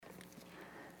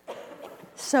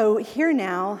So hear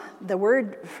now the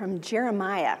word from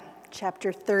Jeremiah,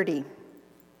 chapter 30,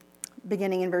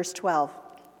 beginning in verse 12.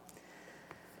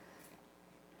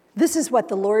 This is what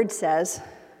the Lord says: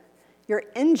 your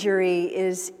injury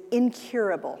is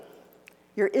incurable.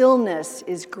 Your illness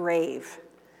is grave.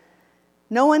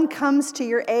 No one comes to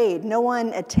your aid. No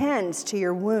one attends to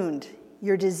your wound.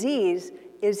 Your disease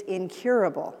is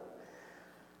incurable.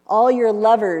 All your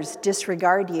lovers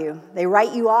disregard you. They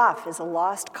write you off as a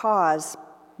lost cause,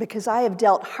 because I have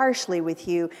dealt harshly with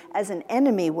you as an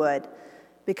enemy would,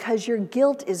 because your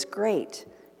guilt is great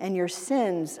and your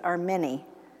sins are many.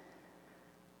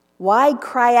 Why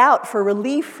cry out for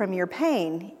relief from your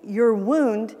pain? Your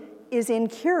wound is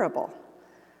incurable.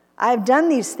 I have done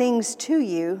these things to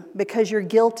you because your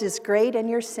guilt is great and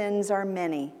your sins are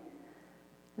many.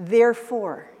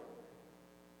 Therefore,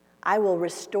 I will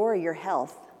restore your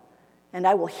health and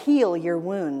I will heal your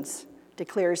wounds,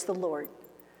 declares the Lord.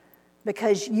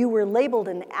 Because you were labeled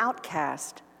an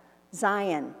outcast,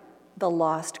 Zion, the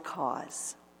lost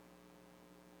cause.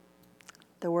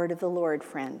 The word of the Lord,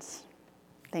 friends.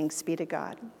 Thanks be to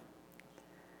God.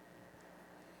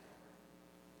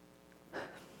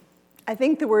 I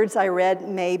think the words I read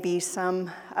may be some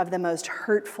of the most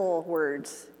hurtful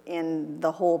words in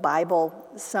the whole Bible.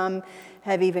 Some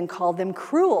have even called them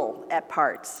cruel at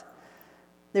parts.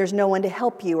 There's no one to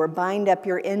help you or bind up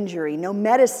your injury. No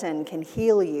medicine can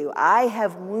heal you. I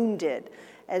have wounded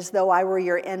as though I were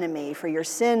your enemy, for your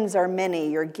sins are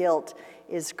many, your guilt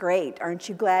is great. Aren't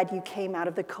you glad you came out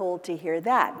of the cold to hear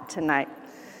that tonight?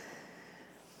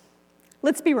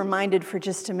 Let's be reminded for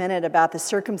just a minute about the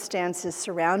circumstances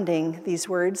surrounding these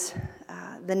words.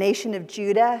 The nation of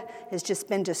Judah has just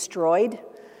been destroyed.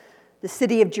 The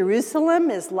city of Jerusalem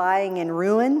is lying in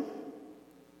ruin.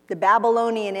 The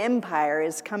Babylonian Empire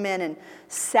has come in and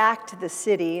sacked the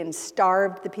city and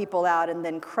starved the people out and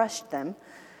then crushed them.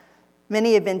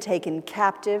 Many have been taken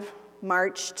captive,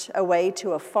 marched away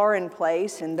to a foreign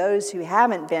place, and those who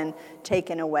haven't been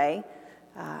taken away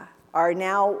are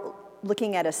now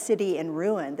looking at a city in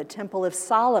ruin. The Temple of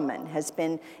Solomon has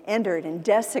been entered and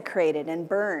desecrated and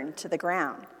burned to the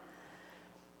ground.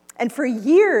 And for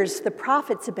years, the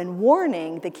prophets have been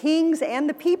warning the kings and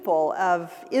the people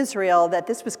of Israel that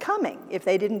this was coming if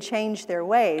they didn't change their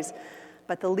ways.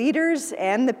 But the leaders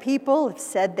and the people have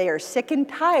said they are sick and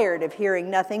tired of hearing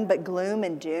nothing but gloom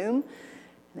and doom.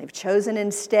 They've chosen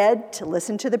instead to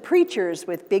listen to the preachers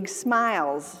with big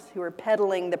smiles who are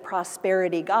peddling the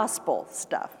prosperity gospel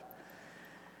stuff.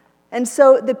 And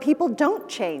so the people don't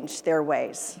change their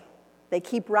ways. They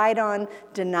keep right on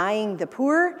denying the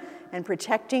poor and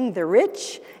protecting the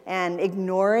rich and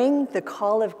ignoring the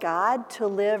call of God to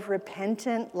live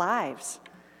repentant lives.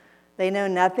 They know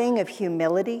nothing of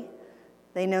humility.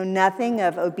 They know nothing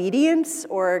of obedience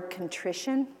or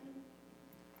contrition.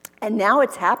 And now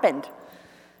it's happened.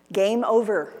 Game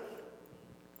over.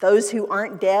 Those who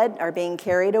aren't dead are being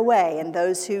carried away, and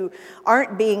those who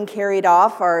aren't being carried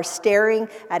off are staring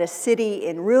at a city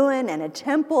in ruin and a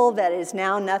temple that is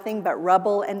now nothing but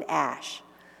rubble and ash.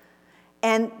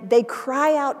 And they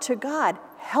cry out to God,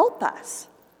 help us.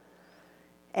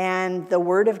 And the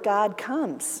word of God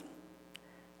comes.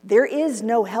 There is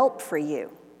no help for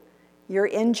you. Your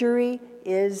injury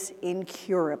is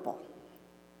incurable.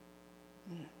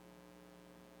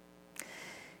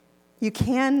 You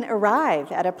can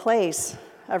arrive at a place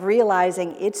of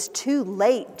realizing it's too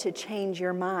late to change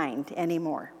your mind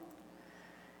anymore.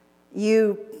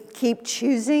 You keep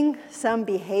choosing some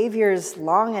behaviors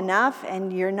long enough,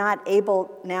 and you're not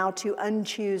able now to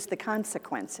unchoose the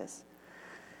consequences.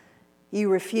 You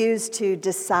refuse to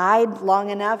decide long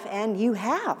enough, and you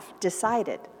have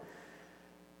decided.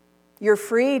 You're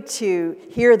free to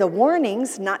hear the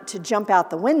warnings not to jump out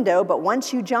the window, but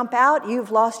once you jump out,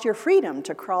 you've lost your freedom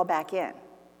to crawl back in.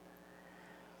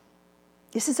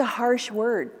 This is a harsh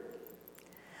word,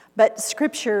 but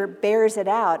Scripture bears it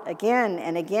out again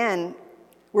and again.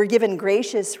 We're given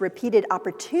gracious, repeated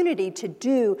opportunity to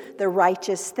do the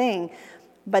righteous thing.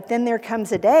 But then there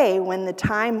comes a day when the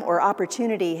time or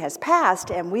opportunity has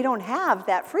passed and we don't have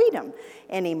that freedom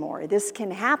anymore. This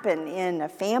can happen in a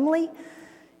family,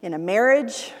 in a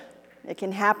marriage. It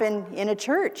can happen in a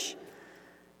church.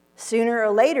 Sooner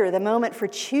or later, the moment for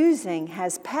choosing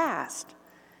has passed.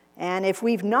 And if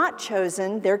we've not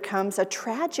chosen, there comes a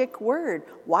tragic word.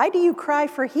 Why do you cry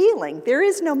for healing? There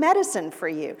is no medicine for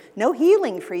you, no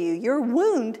healing for you. Your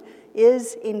wound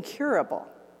is incurable.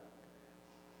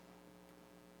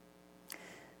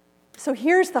 So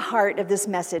here's the heart of this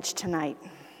message tonight.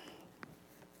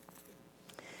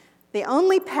 The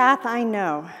only path I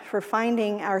know for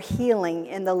finding our healing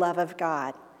in the love of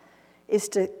God is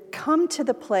to come to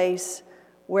the place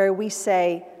where we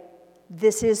say,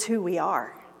 this is who we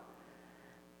are.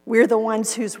 We're the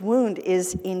ones whose wound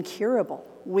is incurable.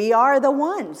 We are the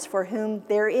ones for whom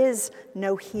there is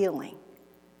no healing.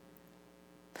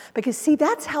 Because, see,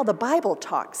 that's how the Bible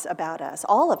talks about us,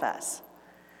 all of us.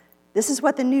 This is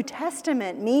what the New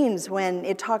Testament means when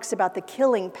it talks about the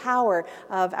killing power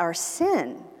of our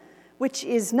sin, which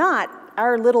is not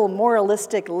our little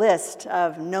moralistic list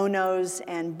of no-nos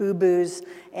and boo-boos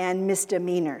and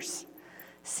misdemeanors.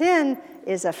 Sin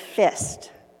is a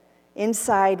fist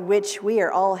inside which we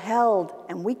are all held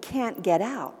and we can't get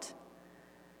out.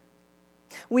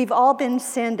 We've all been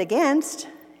sinned against,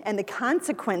 and the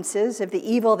consequences of the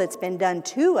evil that's been done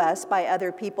to us by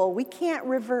other people, we can't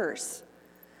reverse.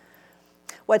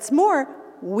 What's more,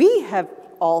 we have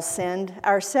all sinned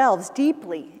ourselves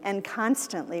deeply and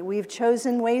constantly. We've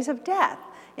chosen ways of death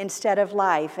instead of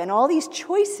life, and all these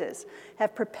choices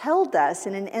have propelled us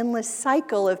in an endless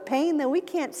cycle of pain that we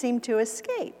can't seem to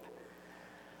escape.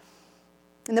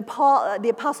 And the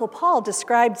Apostle Paul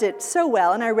describes it so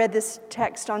well, and I read this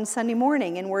text on Sunday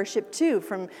morning in worship too,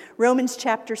 from Romans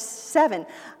chapter 7.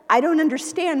 I don't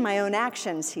understand my own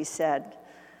actions, he said.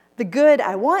 The good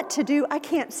I want to do, I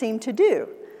can't seem to do.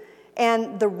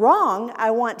 And the wrong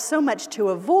I want so much to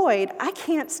avoid, I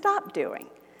can't stop doing.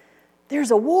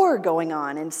 There's a war going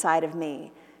on inside of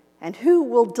me, and who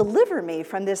will deliver me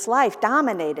from this life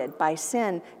dominated by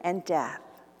sin and death?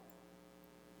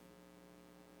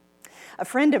 A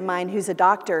friend of mine who's a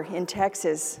doctor in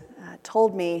Texas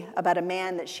told me about a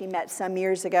man that she met some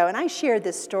years ago, and I shared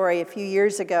this story a few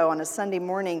years ago on a Sunday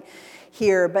morning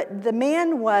here, but the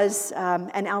man was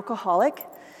an alcoholic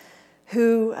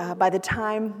who, by the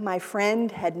time my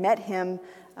friend had met him,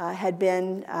 had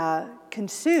been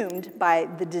consumed by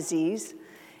the disease,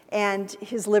 and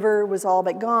his liver was all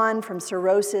but gone from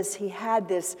cirrhosis. He had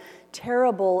this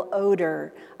terrible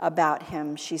odor about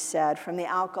him, she said, from the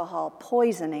alcohol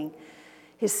poisoning.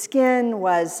 His skin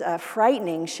was a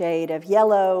frightening shade of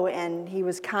yellow, and he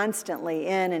was constantly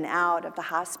in and out of the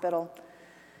hospital.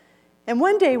 And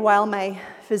one day, while my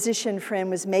physician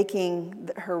friend was making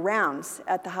her rounds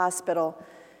at the hospital,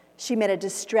 she met a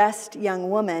distressed young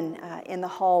woman in the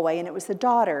hallway, and it was the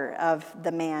daughter of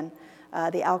the man,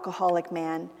 the alcoholic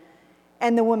man,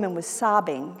 and the woman was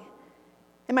sobbing.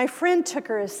 And my friend took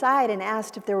her aside and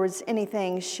asked if there was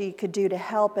anything she could do to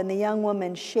help, and the young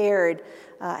woman shared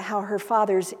how her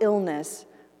father's illness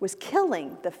was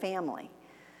killing the family.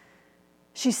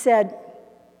 She said,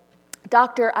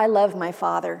 "Doctor, I love my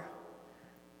father,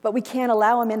 but we can't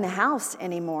allow him in the house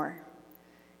anymore.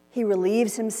 He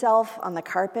relieves himself on the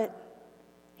carpet.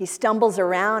 He stumbles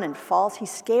around and falls. He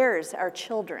scares our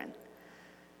children."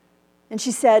 And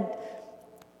she said,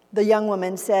 the young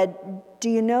woman said, "Do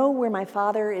you know where my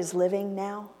father is living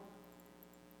now?"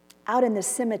 "Out in the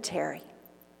cemetery."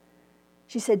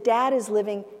 She said, "Dad is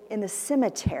living in the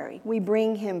cemetery. We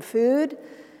bring him food.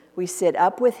 We sit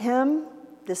up with him.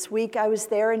 This week I was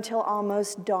there until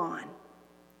almost dawn."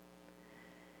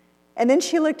 And then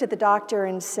she looked at the doctor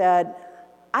and said,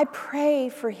 "I pray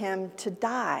for him to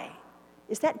die.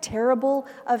 Is that terrible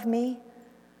of me?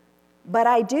 But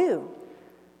I do,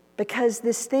 because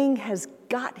this thing has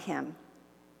got him,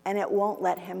 and it won't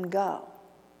let him go."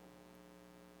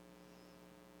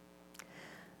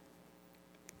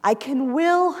 I can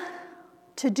will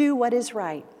to do what is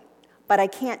right, but I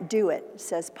can't do it,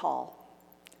 says Paul.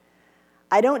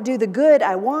 I don't do the good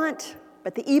I want,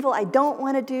 but the evil I don't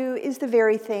want to do is the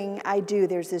very thing I do.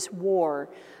 There's this war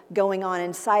going on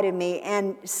inside of me,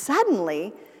 and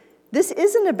suddenly, this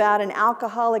isn't about an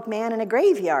alcoholic man in a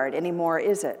graveyard anymore,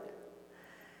 is it?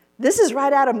 This is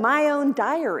right out of my own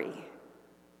diary.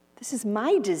 This is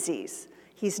my disease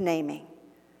he's naming.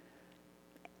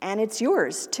 And it's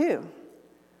yours, too.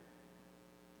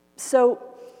 So,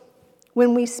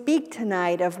 when we speak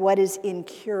tonight of what is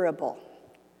incurable,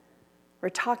 we're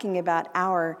talking about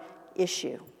our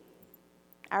issue,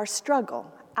 our struggle,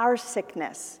 our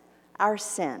sickness, our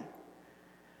sin.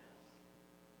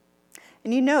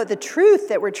 And you know, the truth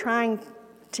that we're trying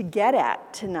to get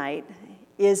at tonight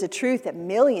is a truth that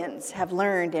millions have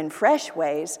learned in fresh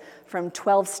ways from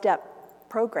 12-step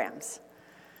programs.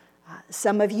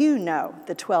 Some of you know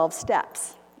the 12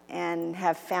 steps and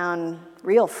have found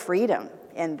real freedom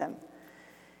in them.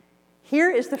 Here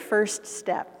is the first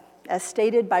step, as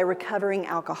stated by recovering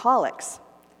alcoholics.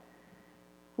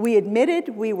 We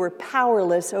admitted we were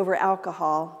powerless over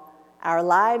alcohol. Our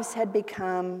lives had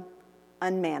become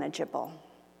unmanageable.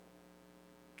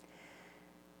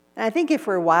 And I think if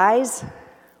we're wise,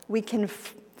 we can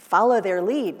follow their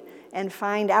lead and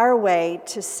find our way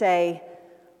to say,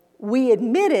 we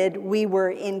admitted we were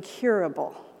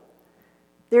incurable.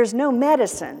 There's no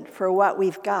medicine for what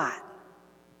we've got.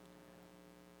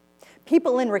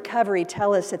 People in recovery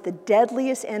tell us that the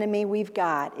deadliest enemy we've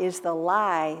got is the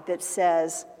lie that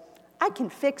says, I can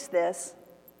fix this.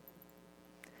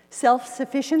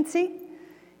 Self-sufficiency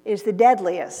is the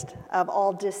deadliest of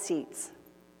all deceits.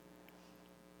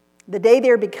 The day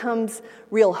there becomes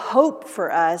real hope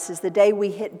for us is the day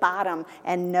we hit bottom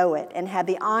and know it and have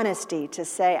the honesty to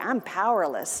say, I'm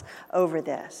powerless over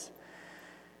this.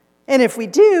 And if we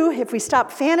do, if we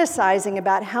stop fantasizing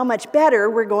about how much better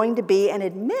we're going to be and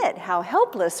admit how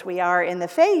helpless we are in the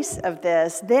face of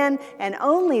this, then and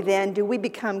only then do we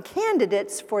become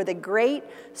candidates for the great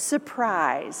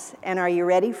surprise. And are you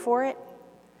ready for it?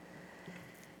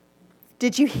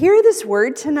 Did you hear this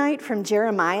word tonight from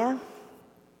Jeremiah?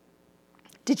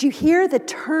 Did you hear the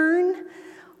turn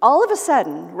all of a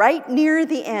sudden, right near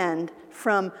the end,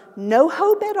 from no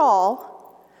hope at all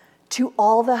to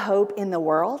all the hope in the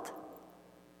world?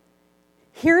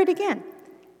 Hear it again.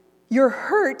 Your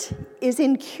hurt is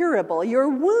incurable. Your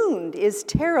wound is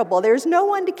terrible. There's no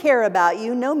one to care about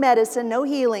you, no medicine, no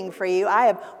healing for you. I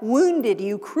have wounded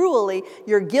you cruelly.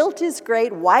 Your guilt is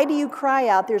great. Why do you cry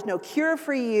out? There's no cure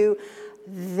for you.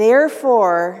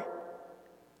 Therefore,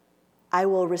 I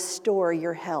will restore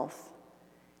your health,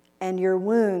 and your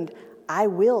wound I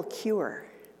will cure.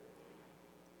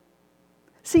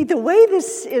 See, the way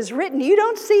this is written, you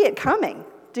don't see it coming,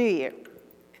 do you?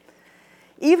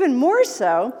 Even more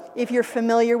so if you're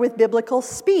familiar with biblical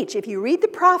speech. If you read the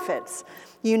prophets,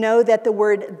 you know that the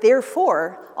word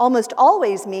therefore almost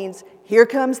always means here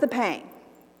comes the pain.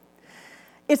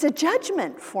 It's a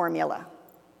judgment formula.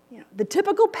 The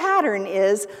typical pattern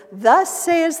is, thus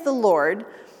says the Lord,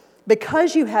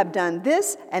 because you have done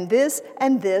this and this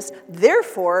and this,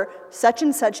 therefore such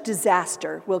and such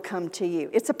disaster will come to you.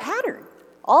 It's a pattern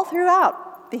all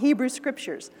throughout the Hebrew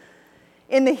Scriptures.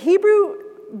 In the Hebrew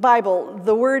Bible,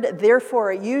 the word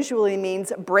therefore usually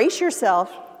means brace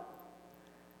yourself.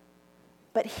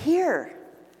 But here,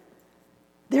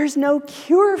 there's no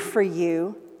cure for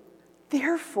you.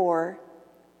 Therefore,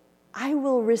 I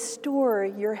will restore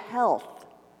your health,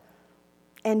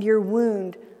 and your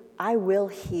wound I will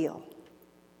heal.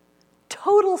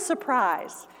 Total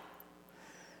surprise.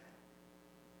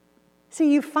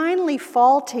 See, you finally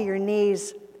fall to your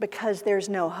knees because there's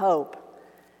no hope.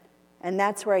 And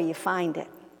that's where you find it,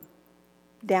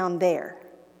 down there.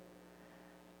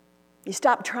 You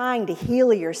stop trying to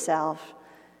heal yourself,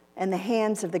 and the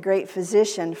hands of the great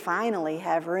physician finally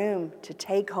have room to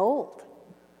take hold.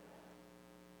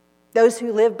 Those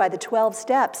who live by the 12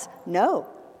 steps know.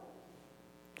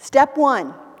 Step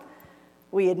 1,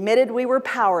 we admitted we were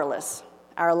powerless,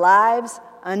 our lives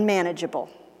unmanageable.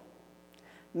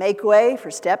 Make way for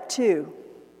step 2.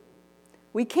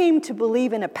 We came to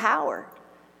believe in a power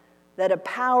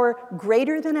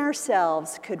greater than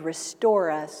ourselves could restore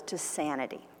us to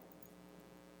sanity.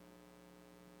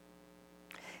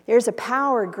 There's a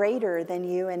power greater than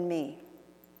you and me,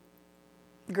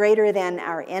 greater than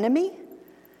our enemy,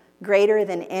 greater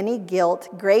than any guilt,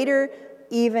 greater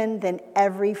even than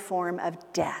every form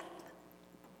of death.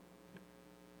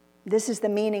 This is the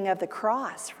meaning of the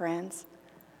cross, friends.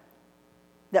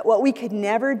 That what we could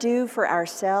never do for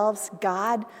ourselves,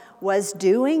 God was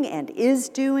doing and is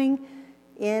doing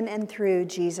in and through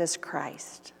Jesus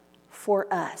Christ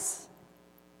for us.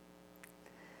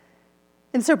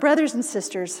 And so, brothers and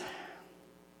sisters,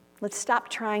 let's stop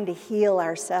trying to heal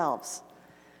ourselves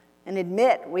and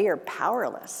admit we are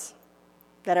powerless,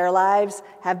 that our lives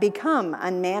have become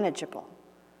unmanageable.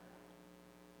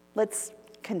 Let's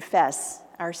confess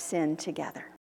our sin together.